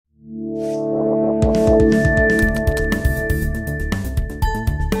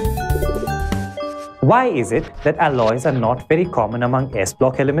Why is it that alloys are not very common among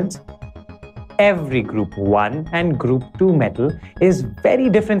S-block elements? Every group 1 and group 2 metal is very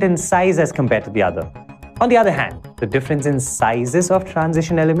different in size as compared to the other. On the other hand, the difference in sizes of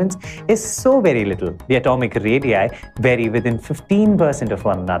transition elements is so very little. The atomic radii vary within 15% of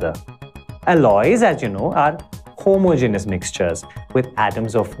one another. Alloys, as you know, are homogeneous mixtures with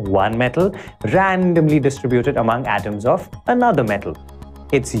atoms of one metal randomly distributed among atoms of another metal.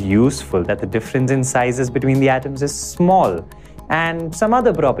 It's useful that the difference in sizes between the atoms is small and some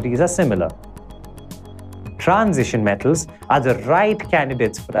other properties are similar. Transition metals are the right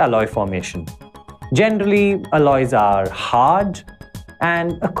candidates for alloy formation. Generally, alloys are hard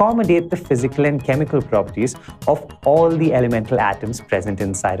and accommodate the physical and chemical properties of all the elemental atoms present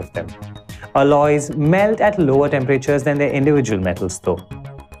inside of them. Alloys melt at lower temperatures than their individual metals, though.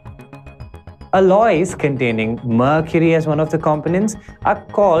 Alloys containing mercury as one of the components are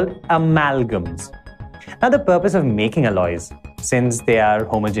called amalgams. Now, the purpose of making alloys, since they are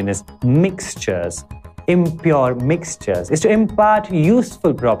homogeneous mixtures, impure mixtures, is to impart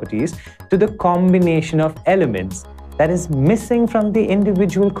useful properties to the combination of elements that is missing from the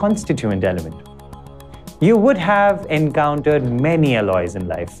individual constituent element. You would have encountered many alloys in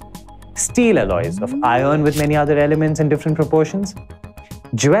life. Steel alloys of iron with many other elements in different proportions,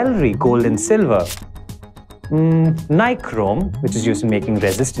 jewelry, gold and silver, nichrome, which is used in making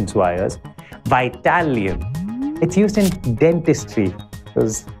resistance wires, vitalium, it's used in dentistry,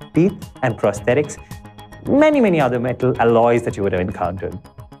 those teeth and prosthetics, many other metal alloys that you would have encountered.